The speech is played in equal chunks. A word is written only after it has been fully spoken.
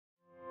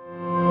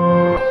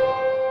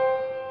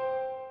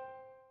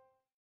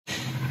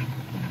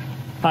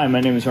Hi,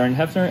 my name is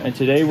Heffner, and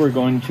today we're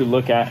going to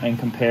look at and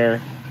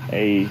compare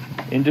a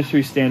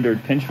industry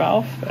standard pinch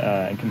valve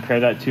and compare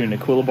that to an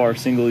Equilibar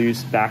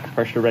single-use back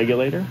pressure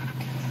regulator.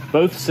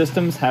 Both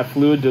systems have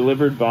fluid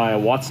delivered by a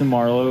Watson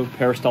Marlow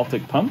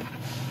peristaltic pump.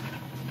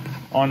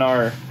 On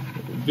our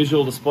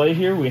visual display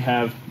here, we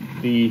have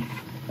the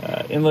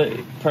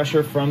inlet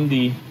pressure from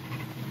the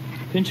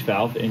pinch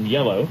valve in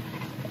yellow.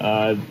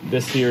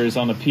 This here is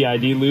on a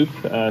PID loop,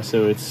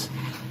 so it's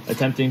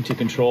attempting to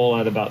control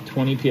at about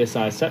 20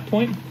 psi set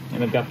point,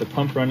 and I've got the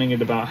pump running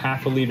at about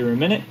half a liter a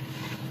minute.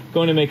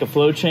 Going to make a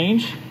flow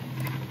change.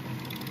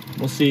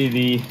 We'll see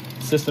the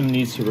system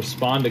needs to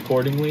respond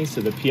accordingly,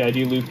 so the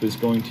PID loop is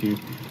going to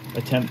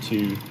attempt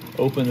to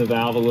open the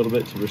valve a little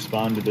bit to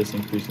respond to this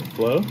increase in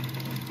flow,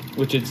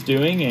 which it's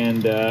doing,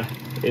 and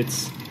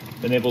it's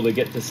been able to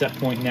get to set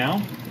point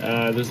now.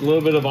 There's a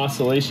little bit of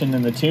oscillation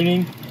in the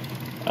tuning,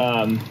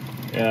 and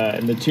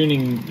the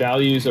tuning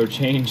values are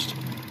changed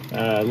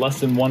less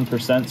than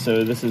 1%,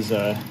 so this is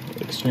an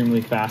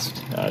extremely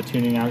fast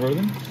tuning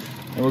algorithm.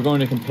 And we're going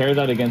to compare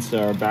that against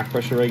our back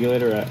pressure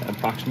regulator at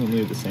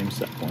approximately the same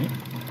set point.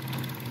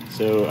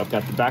 So I've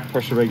got the back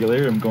pressure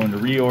regulator. I'm going to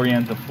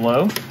reorient the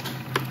flow.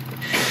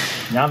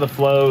 Now the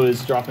flow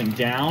is dropping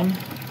down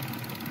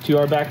to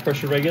our back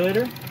pressure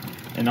regulator.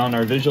 And on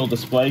our visual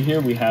display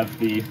here, we have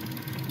the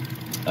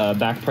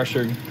back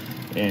pressure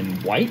in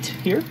white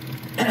here.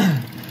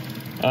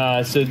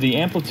 So the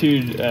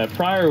amplitude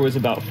prior was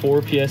about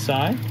 4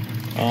 psi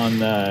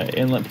on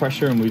inlet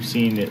pressure, and we've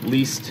seen at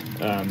least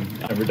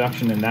a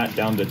reduction in that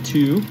down to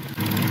 2.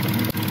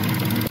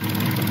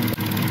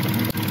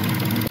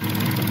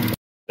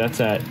 That's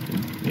at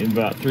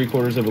about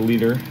 3/4 of a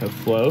liter of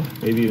flow,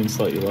 maybe even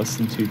slightly less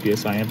than 2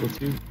 psi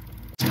amplitude.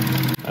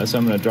 So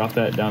I'm going to drop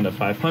that down to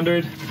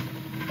 500,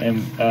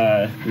 and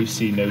we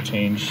see no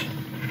change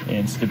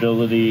in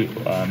stability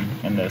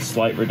and a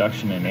slight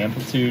reduction in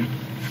amplitude.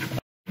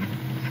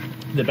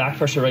 The back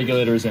pressure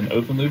regulator is in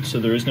open loop,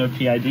 so there is no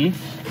PID.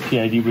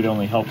 PID would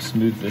only help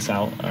smooth this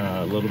out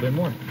a little bit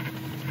more.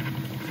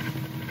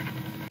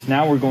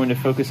 Now we're going to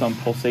focus on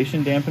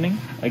pulsation dampening.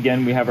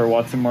 Again, we have our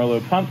Watson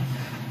Marlow pump.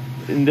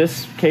 In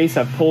this case,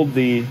 I've pulled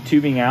the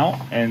tubing out,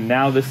 and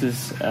now this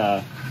is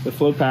the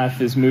flow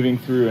path is moving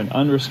through an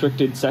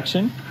unrestricted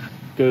section,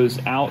 goes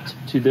out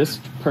to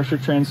this pressure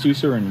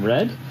transducer in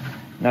red,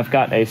 and I've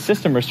got a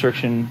system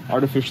restriction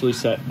artificially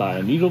set by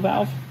a needle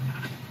valve.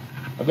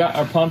 I've got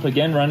our pump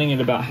again running at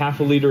about half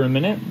a liter a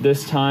minute.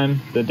 This time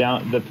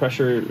the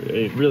pressure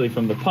really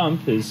from the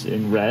pump is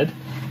in red.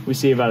 We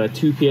see about a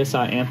 2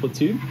 psi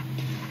amplitude.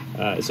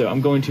 So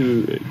I'm going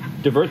to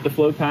divert the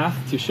flow path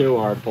to show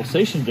our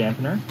pulsation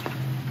dampener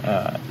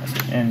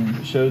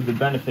and show the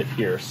benefit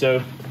here.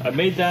 So I've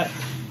made that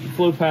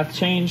flow path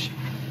change,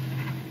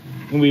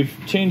 and we've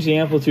changed the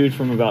amplitude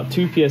from about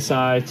 2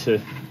 psi to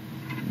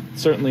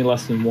certainly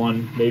less than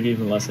 1, maybe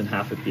even less than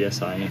half a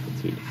psi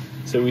amplitude.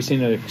 So we've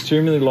seen an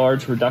extremely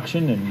large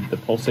reduction in the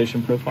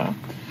pulsation profile.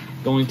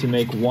 Going to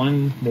make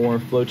one more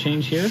flow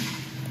change here.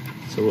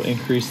 So we'll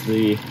increase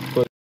the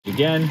flow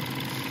again.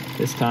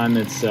 This time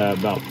it's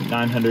about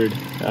 900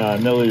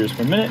 milliliters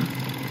per minute.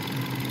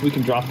 We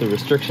can drop the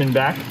restriction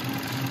back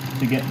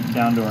to get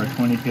down to our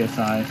 20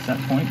 psi set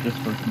point just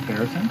for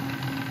comparison.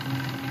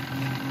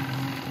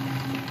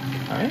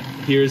 All right,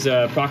 here's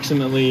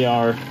approximately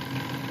our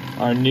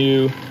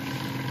new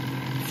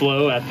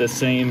flow at the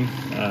same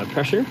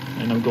pressure,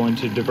 and I'm going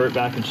to divert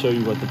back and show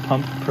you what the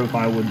pump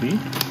profile would be.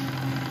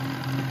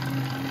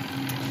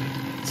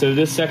 So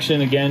this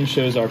section again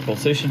shows our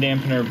pulsation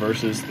dampener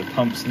versus the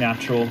pump's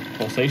natural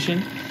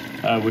pulsation,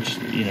 which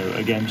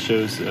again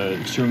shows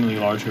extremely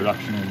large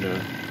reduction in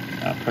the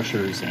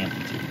pressure's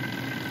amplitude.